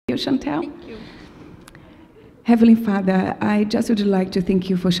you, Chantelle. Thank you. Heavenly Father, I just would like to thank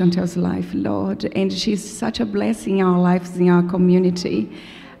you for Chantelle's life, Lord, and she's such a blessing in our lives, in our community.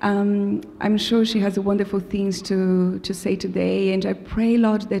 I'm sure she has wonderful things to say today, and I pray,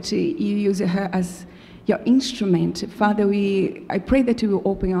 Lord, that you use her as your instrument. Father, I pray that you will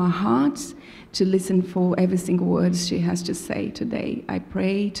open our hearts to listen for every single word she has to say today. I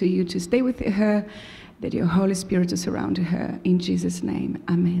pray to you to stay with her, that your Holy Spirit will surround her. In Jesus' name,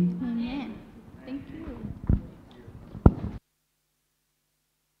 amen. Amen. Thank you.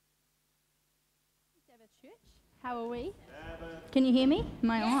 Sabbath Church, how are we? Can you hear me?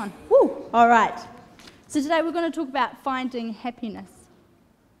 Am I on? Woo! All right. So today we're going to talk about finding happiness.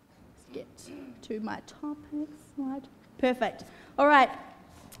 Let's get to my topic slide. Perfect. All right.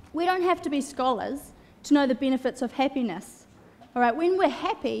 We don't have to be scholars to know the benefits of happiness. All right. When we're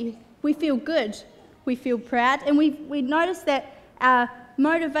happy, we feel good, we feel proud, and we notice that our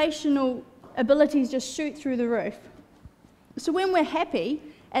motivational abilities just shoot through the roof. So when we're happy,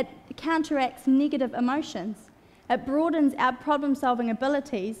 it counteracts negative emotions. It broadens our problem-solving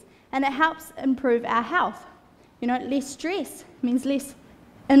abilities, and it helps improve our health. You know, less stress means less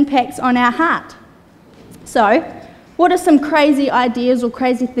impacts on our heart. So, what are some crazy ideas or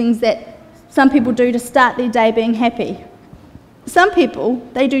crazy things that some people do to start their day being happy? Some people,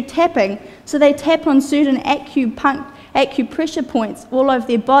 they do tapping, so they tap on certain acupressure points all over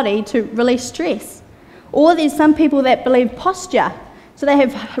their body to release stress. Or there's some people that believe posture, so they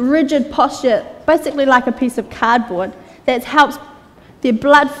have rigid posture, basically like a piece of cardboard, that helps their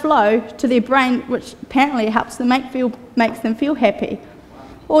blood flow to their brain, which apparently helps them makes them feel happy.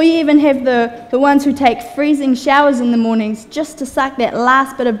 Or you even have the ones who take freezing showers in the mornings just to suck that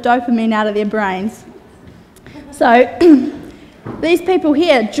last bit of dopamine out of their brains. So, these people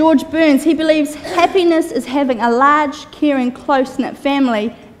here, George Burns, he believes happiness is having a large, caring, close-knit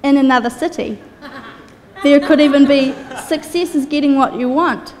family in another city. There could even be success is getting what you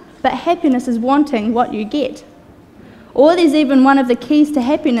want, but happiness is wanting what you get. Or there's even one of the keys to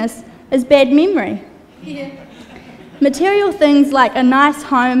happiness is bad memory. Yeah. Material things like a nice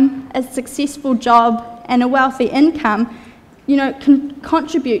home, a successful job, and a wealthy income, can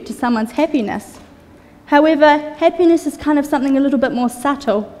contribute to someone's happiness. However, happiness is kind of something a little bit more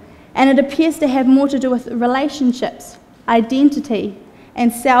subtle, and it appears to have more to do with relationships, identity,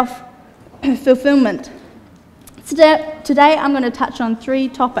 and self-fulfillment. Today I'm going to touch on 3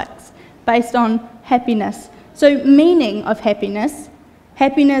 topics based on happiness. So, meaning of happiness,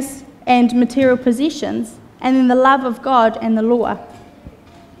 happiness and material possessions, and then the love of God and the law.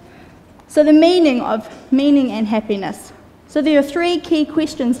 So the meaning and happiness. So there are 3 key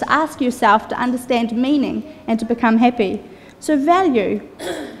questions to ask yourself to understand meaning and to become happy. So value.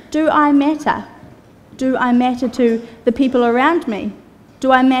 Do I matter? Do I matter to the people around me?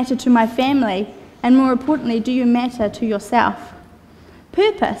 Do I matter to my family? And more importantly, do you matter to yourself?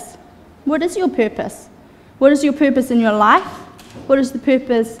 Purpose. What is your purpose? What is your purpose in your life? What is the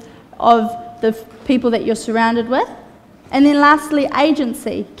purpose of the people that you're surrounded with? And then lastly,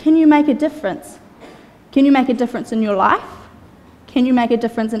 agency. Can you make a difference? Can you make a difference in your life? Can you make a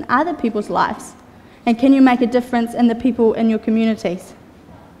difference in other people's lives? And can you make a difference in the people in your communities?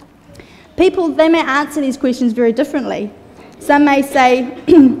 People, they may answer these questions very differently. Some may say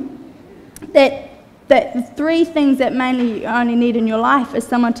that the 3 things that mainly you only need in your life is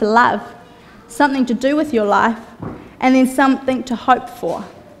someone to love, something to do with your life, and then something to hope for.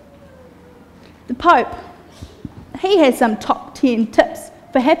 The Pope, he has some top 10 tips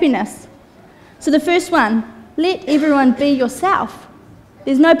for happiness. So the first one, let everyone be yourself.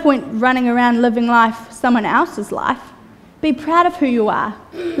 There's no point running around living life someone else's life. Be proud of who you are.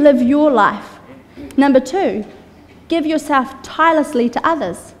 Live your life. Number 2, give yourself tirelessly to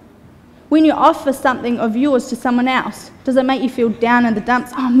others. When you offer something of yours to someone else, does it make you feel down in the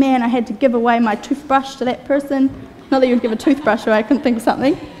dumps? Oh man, I had to give away my toothbrush to that person. Not that you'd give a toothbrush away, I couldn't think of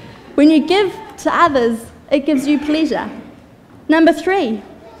something. When you give to others, it gives you pleasure. Number 3,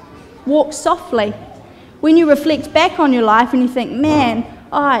 walk softly. When you reflect back on your life and you think, man,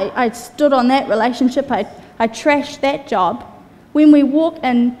 I stood on that relationship, I trashed that job. When we walk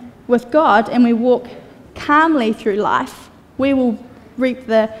in with God and we walk calmly through life, we will reap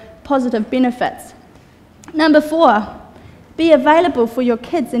the positive benefits. Number 4, be available for your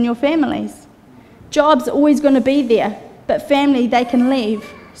kids and your families. Jobs are always going to be there, but family, they can leave.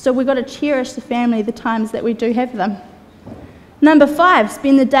 So we've got to cherish the family the times that we do have them. Number 5,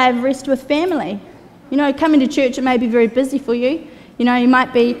 spend the day of rest with family. Coming to church, it may be very busy for you. You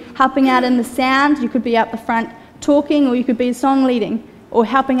might be helping out in the sound, you could be up the front talking, or you could be song leading, or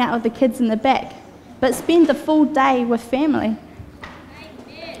helping out with the kids in the back. But spend the full day with family.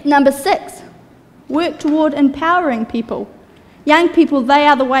 Number 6, work toward empowering people. Young people, they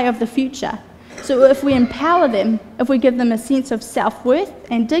are the way of the future. So if we empower them, if we give them a sense of self-worth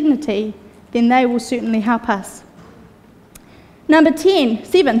and dignity, then they will certainly help us. Number 7,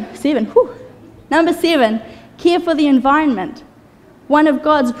 care for the environment. One of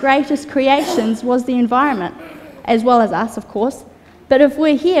God's greatest creations was the environment, as well as us, of course. But if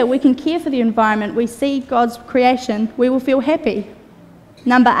we're here, we can care for the environment, we see God's creation, we will feel happy.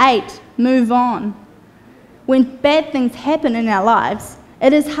 Number 8, move on. When bad things happen in our lives,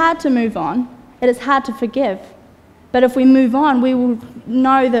 it is hard to move on. It is hard to forgive. But if we move on, we will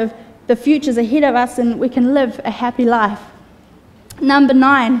know the future's ahead of us and we can live a happy life. Number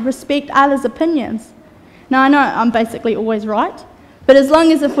 9, respect others' opinions. Now, I know I'm basically always right, but as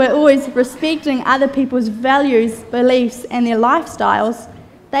long as if we're always respecting other people's values, beliefs, and their lifestyles,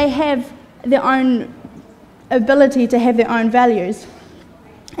 they have their own ability to have their own values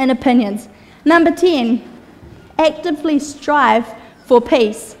and opinions. Number 10, actively strive for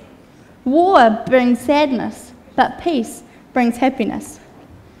peace. War brings sadness, but peace brings happiness.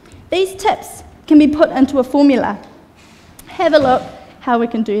 These tips can be put into a formula. Have a look how we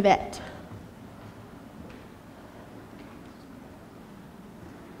can do that.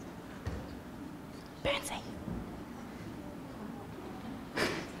 Burnsy.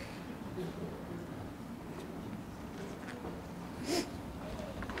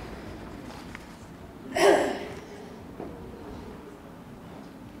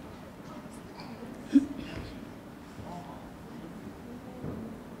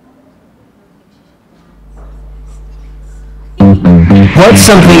 What's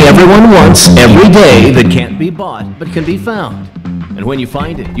something everyone wants every day that can't be bought but can be found? And when you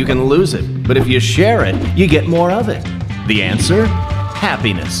find it, you can lose it. But if you share it, you get more of it. The answer?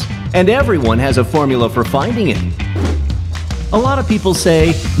 Happiness. And everyone has a formula for finding it. A lot of people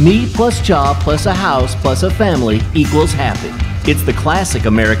say, me plus job plus a house plus a family equals happy. It's the classic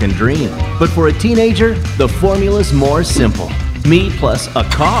American dream. But for a teenager, the formula's more simple. Me plus a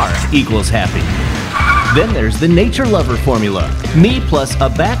car equals happy. Then there's the nature lover formula. Me plus a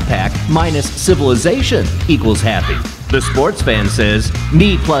backpack minus civilization equals happy. The sports fan says,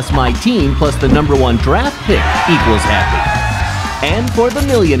 me plus my team plus the #1 draft pick equals happy. And for the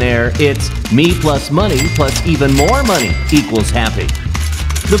millionaire, it's me plus money plus even more money equals happy.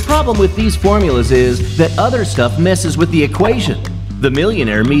 The problem with these formulas is that other stuff messes with the equation. The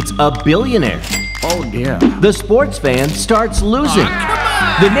millionaire meets a billionaire. Oh, yeah. The sports fan starts losing.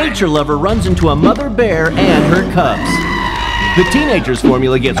 The nature lover runs into a mother bear and her cubs. The teenager's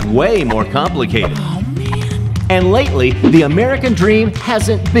formula gets way more complicated. Oh, man. And lately, the American dream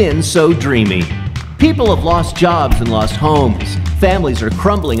hasn't been so dreamy. People have lost jobs and lost homes. Families are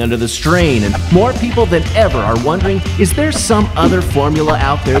crumbling under the strain, and more people than ever are wondering, is there some other formula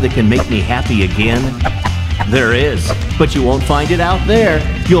out there that can make me happy again? There is, but you won't find it out there.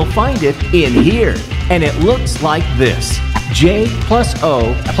 You'll find it in here, and it looks like this. J plus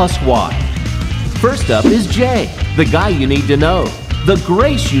O plus Y. First up is J, the guy you need to know, the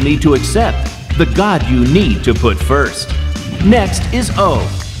grace you need to accept, the God you need to put first. Next is O,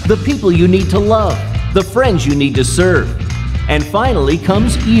 the people you need to love, the friends you need to serve. And finally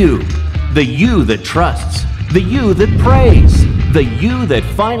comes U, the you that trusts, the you that prays, the you that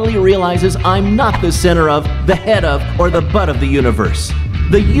finally realizes I'm not the center of, the head of, or the butt of the universe.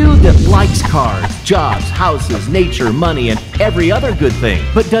 The you that likes cars, jobs, houses, nature, money, and every other good thing,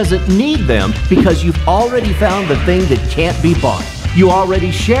 but doesn't need them because you've already found the thing that can't be bought. You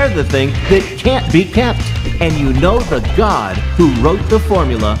already share the thing that can't be kept. And you know the God who wrote the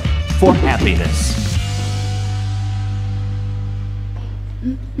formula for happiness.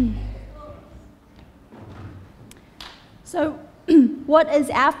 So, what is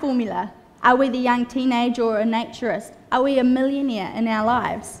our formula? Are we the young teenager or a naturist? Are we a millionaire in our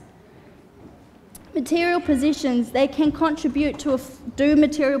lives? Material possessions, they can contribute to do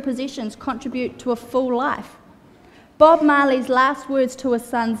material possessions contribute to a full life? Bob Marley's last words to his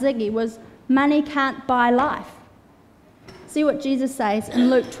son Ziggy was, money can't buy life. See what Jesus says in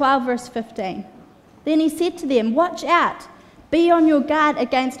Luke 12 verse 15. Then he said to them, watch out, be on your guard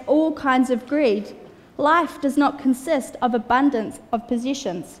against all kinds of greed. Life does not consist of abundance of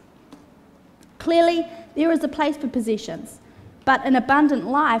possessions. Clearly, there is a place for possessions, but an abundant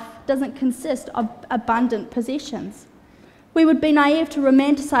life doesn't consist of abundant possessions. We would be naive to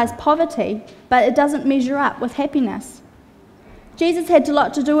romanticize poverty, but it doesn't measure up with happiness. Jesus had a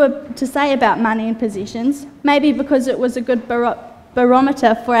lot to say about money and possessions, maybe because it was a good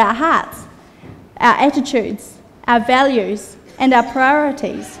barometer for our hearts, our attitudes, our values, and our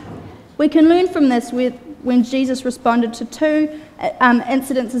priorities. We can learn from this when Jesus responded to two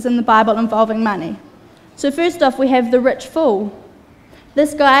incidences in the Bible involving money. So first off, we have the rich fool.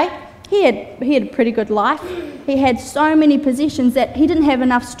 This guy, he had a pretty good life. He had so many possessions that he didn't have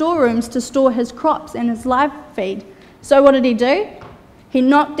enough storerooms to store his crops and his live feed. So what did he do? He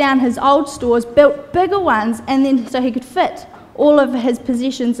knocked down his old stores, built bigger ones, and then so he could fit all of his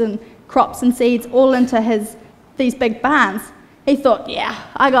possessions and crops and seeds all into these big barns. He thought, yeah,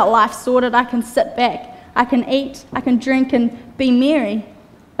 I got life sorted, I can sit back, I can eat, I can drink and be merry.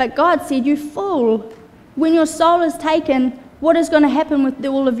 But God said, you fool, when your soul is taken, what is going to happen with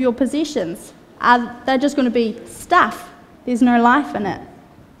all of your possessions? They're just going to be stuff. There's no life in it.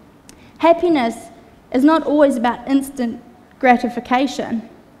 Happiness is not always about instant gratification.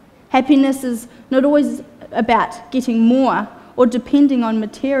 Happiness is not always about getting more or depending on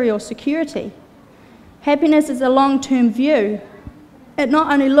material security. Happiness is a long-term view. It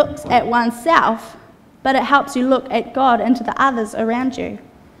not only looks at oneself, but it helps you look at God and to the others around you.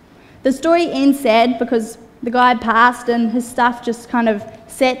 The story ends sad because the guy passed and his stuff just kind of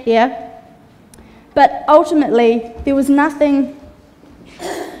sat there. But ultimately, there was nothing.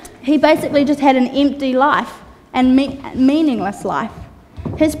 He basically just had an empty life and meaningless life.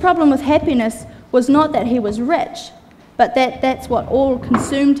 His problem with happiness was not that he was rich, but that's what all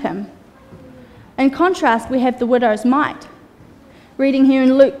consumed him. In contrast, we have the widow's mite. Reading here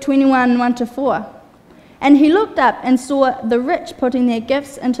in Luke 21, 1-4. And he looked up and saw the rich putting their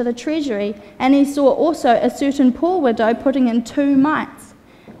gifts into the treasury, and he saw also a certain poor widow putting in 2 mites.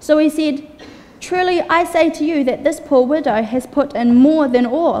 So he said, truly I say to you that this poor widow has put in more than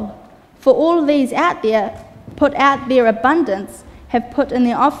all. For all these out there put out their abundance, have put in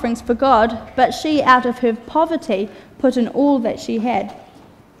their offerings for God, but she out of her poverty put in all that she had.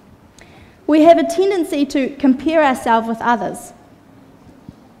 We have a tendency to compare ourselves with others.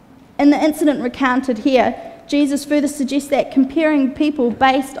 In the incident recounted here, Jesus further suggests that comparing people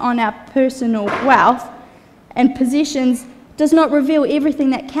based on our personal wealth and possessions does not reveal everything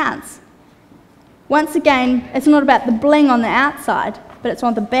that counts. Once again, it's not about the bling on the outside, but it's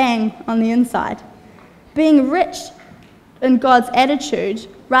on the bang on the inside. Being rich in God's attitude,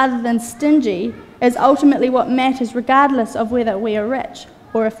 rather than stingy, is ultimately what matters regardless of whether we are rich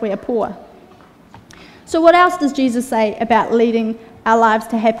or if we are poor. So what else does Jesus say about leading our lives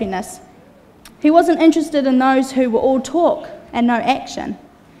to happiness? He wasn't interested in those who were all talk and no action.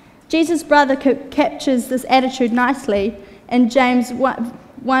 Jesus' brother captures this attitude nicely in James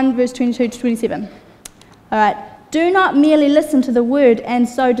 1 verse 22-27. All right, do not merely listen to the word and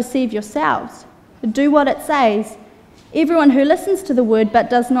so deceive yourselves. Do what it says. Everyone who listens to the word but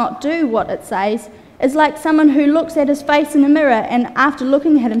does not do what it says is like someone who looks at his face in a mirror and after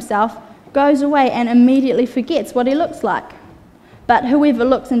looking at himself goes away and immediately forgets what he looks like. But whoever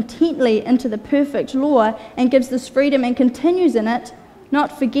looks intently into the perfect law and gives this freedom and continues in it,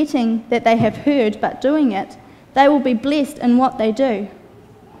 not forgetting that they have heard but doing it, they will be blessed in what they do.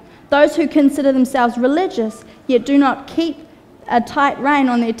 Those who consider themselves religious yet do not keep a tight rein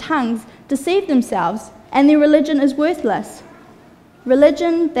on their tongues deceive themselves, and their religion is worthless.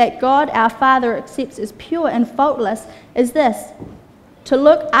 Religion that God our Father accepts as pure and faultless is this: to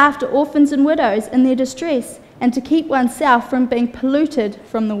look after orphans and widows in their distress, and to keep oneself from being polluted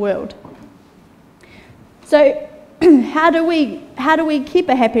from the world. So, how do we keep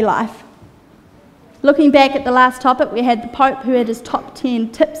a happy life? Looking back at the last topic, we had the Pope who had his top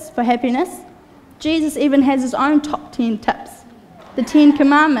 10 tips for happiness. Jesus even has his own top 10 tips, the 10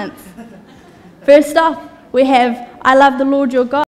 Commandments. First off, we have, I love the Lord your God.